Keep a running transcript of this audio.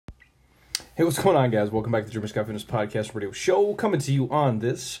Hey, what's going on, guys? Welcome back to the German Scott Fitness Podcast Radio Show. Coming to you on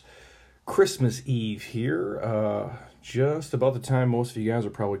this Christmas Eve here. Just about the time most of you guys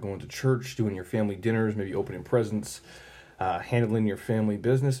are probably going to church, doing your family dinners, maybe opening presents, handling your family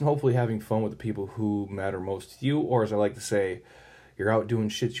business, and hopefully having fun with the people who matter most to you. Or as I like to say, you're out doing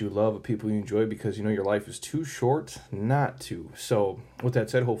shit you love with people you enjoy because you know your life is too short not to. So with that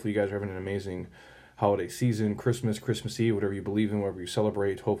said, hopefully you guys are having an amazing holiday season, Christmas Eve, whatever you believe in, whatever you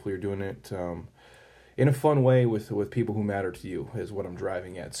celebrate. Hopefully you're doing it in a fun way with people who matter to you is what I'm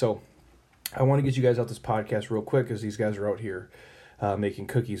driving at. So I want to get you guys out this podcast real quick as these guys are out here making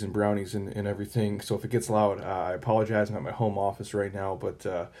cookies and brownies and everything. So if it gets loud, I apologize. I'm at my home office right now, but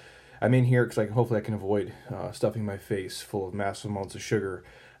I'm in here because hopefully I can avoid stuffing my face full of massive amounts of sugar,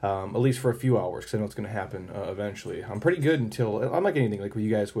 at least for a few hours, because I know it's going to happen eventually. I'm pretty good until, I'm like anything, like with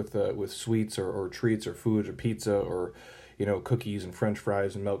you guys with sweets or treats or foods or pizza or, you know, cookies and french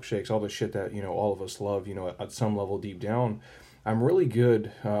fries and milkshakes, all the shit that, you know, all of us love, you know, at some level deep down. I'm really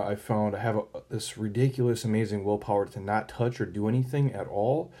good. I found I have this ridiculous, amazing willpower to not touch or do anything at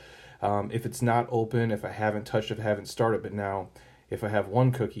all. If it's not open, if I haven't touched it, if I haven't started, but now if I have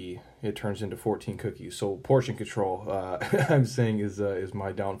one cookie, it turns into 14 cookies. So portion control, I'm saying, is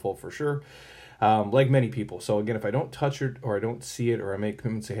my downfall for sure. Like many people. So again, if I don't touch it or I don't see it or I make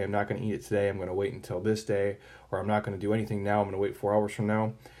commitments, say, hey, I'm not going to eat it today, I'm going to wait until this day, or I'm not going to do anything now, I'm going to wait 4 hours from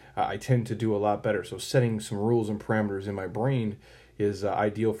now, I tend to do a lot better. So setting some rules and parameters in my brain is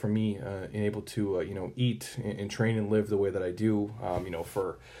ideal for me and able to, eat and train and live the way that I do,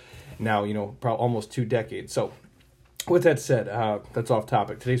 for now, almost 2 decades. So with that said, that's off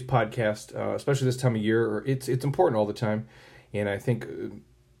topic. Today's podcast, especially this time of year, it's important all the time. And I think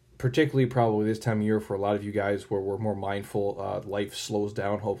particularly probably this time of year for a lot of you guys where we're more mindful, life slows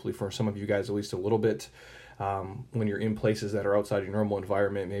down, hopefully for some of you guys at least a little bit. When you're in places that are outside your normal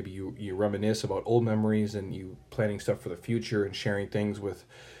environment, maybe you reminisce about old memories and you planning stuff for the future and sharing things with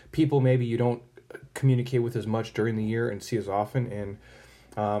people maybe you don't communicate with as much during the year and see as often. And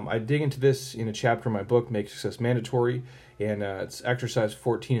I dig into this in a chapter in my book, Make Success Mandatory, and it's exercise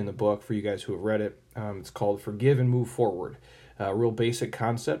 14 in the book for you guys who have read it. It's called Forgive and Move Forward. A real basic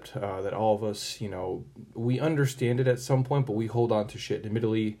concept that all of us, we understand it at some point, but we hold on to shit.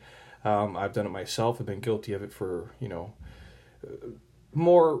 Admittedly, I've done it myself. I've been guilty of it for,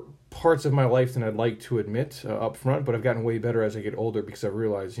 more parts of my life than I'd like to admit up front, but I've gotten way better as I get older because I've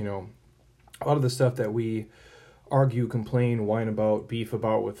realized, a lot of the stuff that we argue, complain, whine about, beef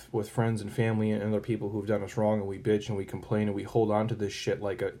about with friends and family and other people who've done us wrong, and we bitch and we complain and we hold on to this shit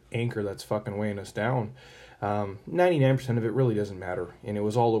like an anchor that's fucking weighing us down. 99% of it really doesn't matter, and it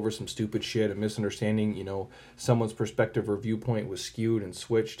was all over some stupid shit, a misunderstanding, someone's perspective or viewpoint was skewed and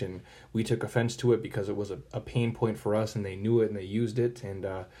switched, and we took offense to it because it was a pain point for us, and they knew it and they used it, and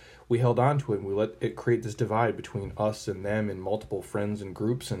we held on to it, and we let it create this divide between us and them and multiple friends and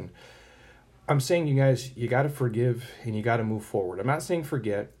groups. And I'm saying, you guys, you got to forgive and you got to move forward. I'm not saying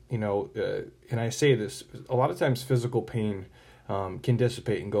forget, and I say this, a lot of times physical pain can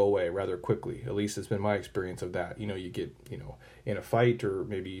dissipate and go away rather quickly. At least it's been my experience of that. You get, in a fight, or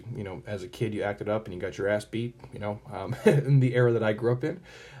maybe, as a kid you acted up and you got your ass beat, in the era that I grew up in.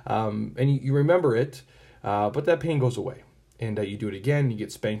 And you remember it, but that pain goes away. And you do it again, you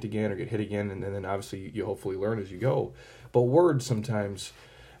get spanked again or get hit again, and then obviously you hopefully learn as you go. But words sometimes,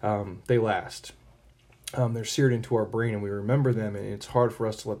 they last. They're seared into our brain and we remember them, and it's hard for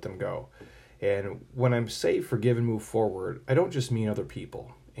us to let them go. And when I'm say forgive and move forward, I don't just mean other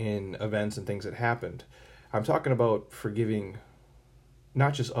people in events and things that happened. I'm talking about forgiving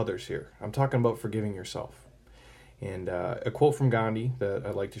not just others here. I'm talking about forgiving yourself. And a quote from Gandhi that I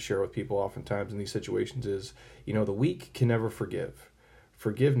like to share with people oftentimes in these situations is, the weak can never forgive.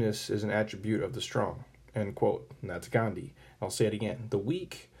 Forgiveness is an attribute of the strong, end quote. And that's Gandhi. I'll say it again. The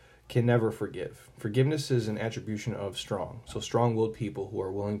weak can never forgive. Forgiveness is an attribution of strong. So strong-willed people who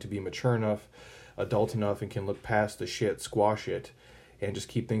are willing to be mature enough, adult enough, and can look past the shit, squash it, and just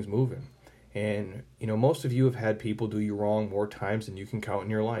keep things moving. And, most of you have had people do you wrong more times than you can count in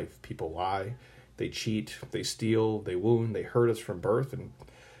your life. People lie, they cheat, they steal, they wound, they hurt us from birth, and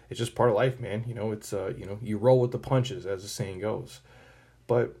it's just part of life, man. It's, you roll with the punches, as the saying goes.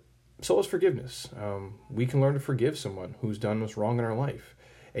 But so is forgiveness. We can learn to forgive someone who's done us wrong in our life.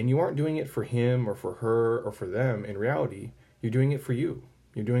 And you aren't doing it for him or for her or for them. In reality, you're doing it for you.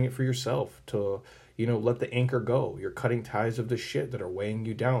 You're doing it for yourself to, let the anchor go. You're cutting ties of the shit that are weighing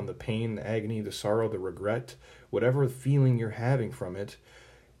you down, the pain, the agony, the sorrow, the regret, whatever feeling you're having from it.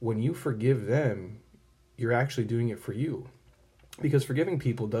 When you forgive them, you're actually doing it for you. Because forgiving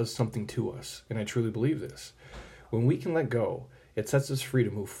people does something to us, and I truly believe this. When we can let go It sets us free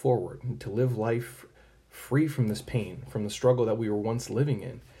to move forward, to live life free from this pain, from the struggle that we were once living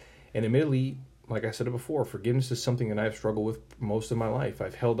in. And admittedly, like I said it before, forgiveness is something that I've struggled with most of my life.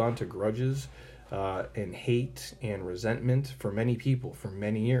 I've held on to grudges and hate and resentment for many people for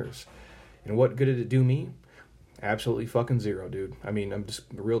many years. And what good did it do me? Absolutely fucking zero, dude. I mean, I'm just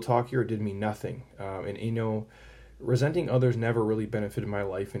real talk here. It did me nothing. Resenting others never really benefited my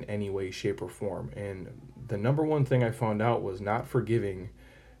life in any way, shape, or form. And the number one thing I found out was not forgiving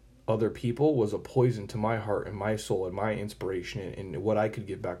other people was a poison to my heart and my soul and my inspiration and what I could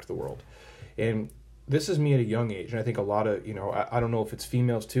give back to the world. And this is me at a young age, and I think a lot of, I don't know if it's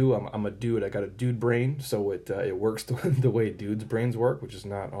females too. I'm a dude. I got a dude brain, so it works the way dudes' brains work, which is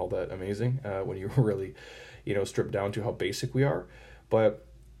not all that amazing when you really, strip down to how basic we are. But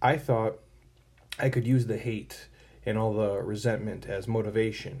I thought I could use the hate and all the resentment as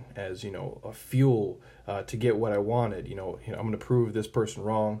motivation, as, a fuel to get what I wanted. I'm going to prove this person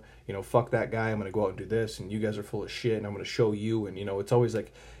wrong. Fuck that guy. I'm going to go out and do this, and you guys are full of shit, and I'm going to show you. And, it's always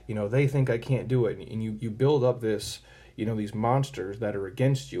like, they think I can't do it. And you build up this, these monsters that are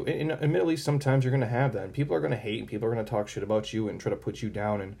against you. And admittedly, sometimes you're going to have that. And people are going to hate, and people are going to talk shit about you and try to put you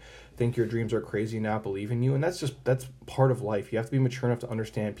down and think your dreams are crazy and not believe in you. And that's part of life. You have to be mature enough to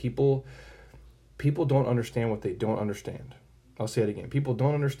understand people don't understand what they don't understand. I'll say it again. People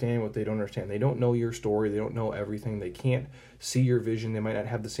don't understand what they don't understand. They don't know your story. They don't know everything. They can't see your vision. They might not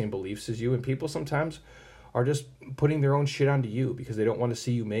have the same beliefs as you. And people sometimes are just putting their own shit onto you because they don't want to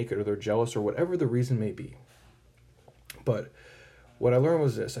see you make it, or they're jealous, or whatever the reason may be. But what I learned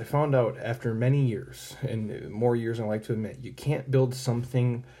was this. I found out after many years, and more years than I like to admit, you can't build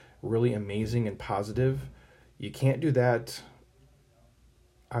something really amazing and positive. You can't do that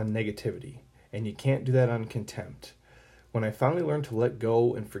on negativity. And you can't do that on contempt. When I finally learned to let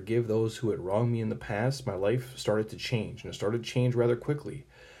go and forgive those who had wronged me in the past, my life started to change, and it started to change rather quickly.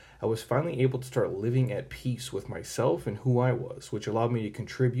 I was finally able to start living at peace with myself and who I was, which allowed me to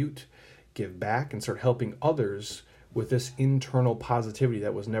contribute, give back, and start helping others with this internal positivity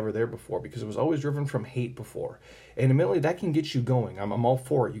that was never there before, because it was always driven from hate before. And admittedly, that can get you going. I'm all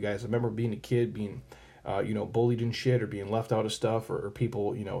for it, you guys. I remember being a kid, being bullied and shit, or being left out of stuff, or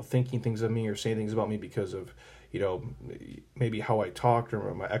people, thinking things of me or saying things about me because of, maybe how I talked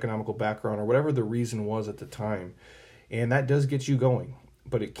or my economical background or whatever the reason was at the time. And that does get you going,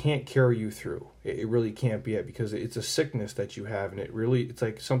 but it can't carry you through. It really can't be it, because it's a sickness that you have, and it's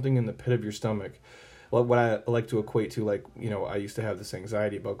like something in the pit of your stomach. What I like to equate to, like, I used to have this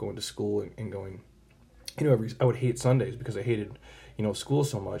anxiety about going to school and going, I would hate Sundays because I hated school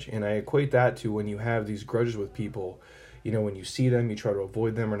so much. And I equate that to when you have these grudges with people, when you see them, you try to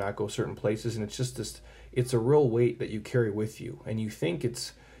avoid them or not go certain places. And it's just it's a real weight that you carry with you. And you think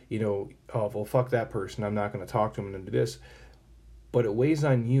it's, oh, well, fuck that person. I'm not going to talk to him and do this. But it weighs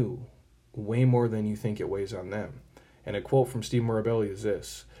on you way more than you think it weighs on them. And a quote from Steve Morabelli is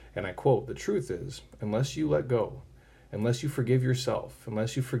this, and I quote, "The truth is, unless you let go, unless you forgive yourself,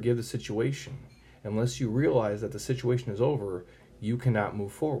 unless you forgive the situation, unless you realize that the situation is over, you cannot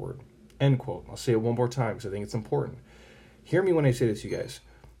move forward." End quote. I'll say it one more time because I think it's important. Hear me when I say this, you guys.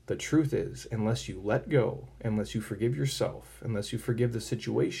 The truth is, unless you let go, unless you forgive yourself, unless you forgive the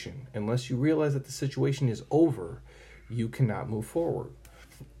situation, unless you realize that the situation is over, you cannot move forward.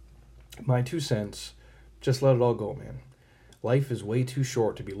 My 2 cents, just let it all go, man. Life is way too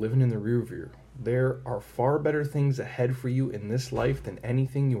short to be living in the rear view. There are far better things ahead for you in this life than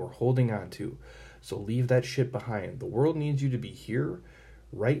anything you are holding on to. So leave that shit behind. The world needs you to be here,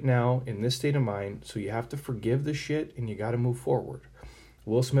 right now, in this state of mind, so you have to forgive the shit and you got to move forward.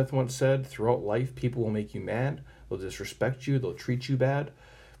 Will Smith once said, throughout life, people will make you mad, they'll disrespect you, they'll treat you bad.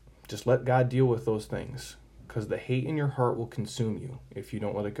 Just let God deal with those things, because the hate in your heart will consume you if you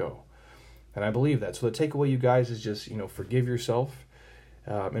don't let it go. And I believe that. So the takeaway, you guys, is just, forgive yourself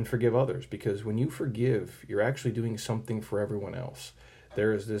and forgive others, because when you forgive, you're actually doing something for everyone else.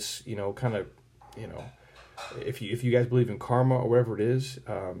 There is this, kind of, if you guys believe in karma or whatever it is,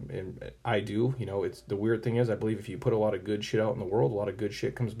 and I do, it's the weird thing is, I believe if you put a lot of good shit out in the world, a lot of good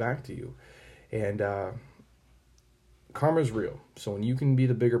shit comes back to you. And karma is real. So when you can be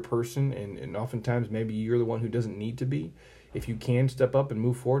the bigger person, and oftentimes maybe you're the one who doesn't need to be, if you can step up and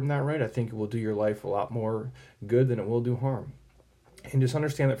move forward in that right, I think it will do your life a lot more good than it will do harm. And just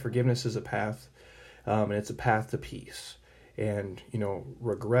understand that forgiveness is a path, and it's a path to peace. And,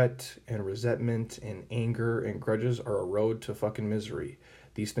 regret and resentment and anger and grudges are a road to fucking misery.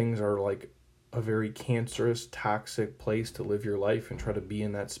 These things are like a very cancerous, toxic place to live your life and try to be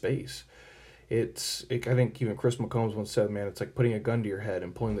in that space. I think even Chris McCombs once said, man, it's like putting a gun to your head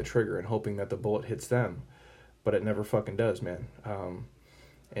and pulling the trigger and hoping that the bullet hits them. but it never fucking does, man.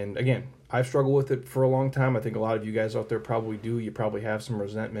 And again, I've struggled with it for a long time. I think a lot of you guys out there probably do. You probably have some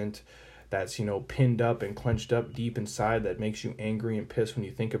resentment that's, pinned up and clenched up deep inside that makes you angry and pissed when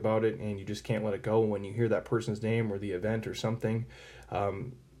you think about it, and you just can't let it go. When you hear that person's name or the event or something,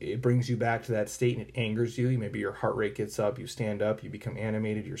 it brings you back to that state and it angers you. Maybe your heart rate gets up, you stand up, you become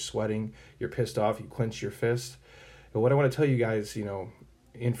animated, you're sweating, you're pissed off, you clench your fist. And what I want to tell you guys,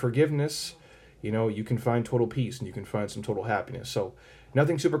 in forgiveness, you can find total peace and you can find some total happiness. So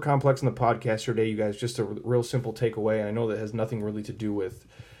nothing super complex in the podcast today, you guys, just a real simple takeaway. And I know that has nothing really to do with,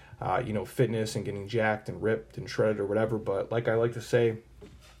 fitness and getting jacked and ripped and shredded or whatever. But like I like to say,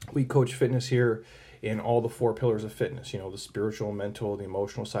 we coach fitness here in all the 4 pillars of fitness, the spiritual, mental, the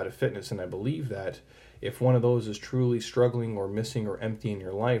emotional side of fitness. And I believe that if one of those is truly struggling or missing or empty in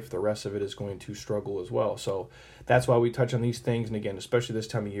your life, the rest of it is going to struggle as well. So that's why we touch on these things. And again, especially this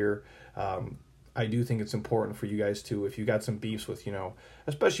time of year, I do think it's important for you guys to, if you got some beefs with,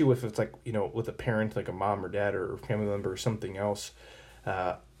 especially with it's like, with a parent, like a mom or dad or family member or something else,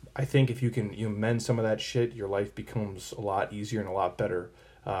 I think if you can mend some of that shit, your life becomes a lot easier and a lot better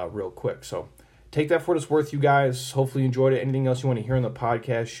real quick. So take that for what it's worth, you guys. Hopefully you enjoyed it. Anything else you want to hear on the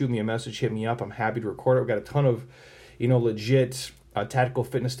podcast, shoot me a message, hit me up. I'm happy to record it. We've got a ton of, legit tactical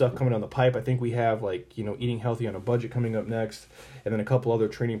fitness stuff coming down the pipe. I think we have eating healthy on a budget coming up next, and then a couple other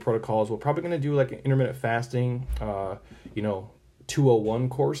training protocols. We're probably going to do like an intermittent fasting, 201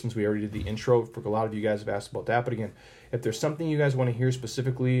 course, since we already did the intro. For a lot of you guys have asked about that. But again, if there's something you guys want to hear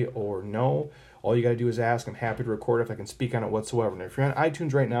specifically or know, all you got to do is ask. I'm happy to record it if I can speak on it whatsoever. And if you're on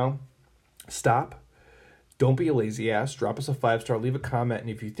iTunes right now, stop. Don't be a lazy ass. Drop us a 5-star, leave a comment. And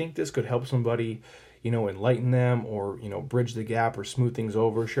if you think this could help somebody, enlighten them or, bridge the gap or smooth things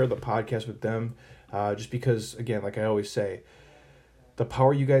over, share the podcast with them. Just because, again, like I always say, the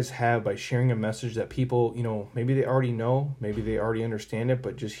power you guys have by sharing a message that people, maybe they already know, maybe they already understand it,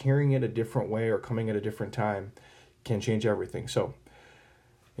 but just hearing it a different way or coming at a different time can change everything. So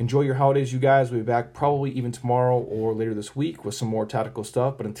enjoy your holidays, you guys. We'll be back probably even tomorrow or later this week with some more tactical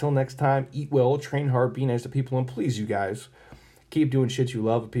stuff. But until next time, eat well, train hard, be nice to people, and please, you guys, keep doing shit you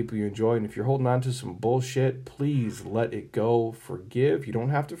love with people you enjoy. And if you're holding on to some bullshit, please let it go. Forgive. You don't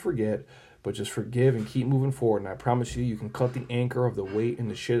have to forget, but just forgive and keep moving forward. And I promise you, you can cut the anchor of the weight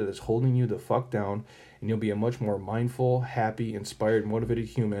and the shit that is holding you the fuck down, and you'll be a much more mindful, happy, inspired, motivated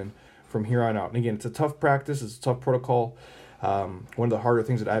human from here on out. And again, it's a tough practice. It's a tough protocol. One of the harder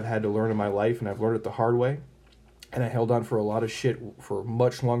things that I've had to learn in my life, and I've learned it the hard way. And I held on for a lot of shit for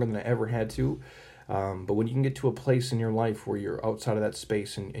much longer than I ever had to. But when you can get to a place in your life where you're outside of that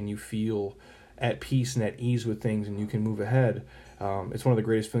space and you feel at peace and at ease with things and you can move ahead, it's one of the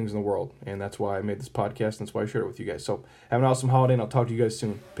greatest feelings in the world. And that's why I made this podcast, and that's why I shared it with you guys. So have an awesome holiday, and I'll talk to you guys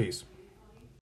soon. Peace.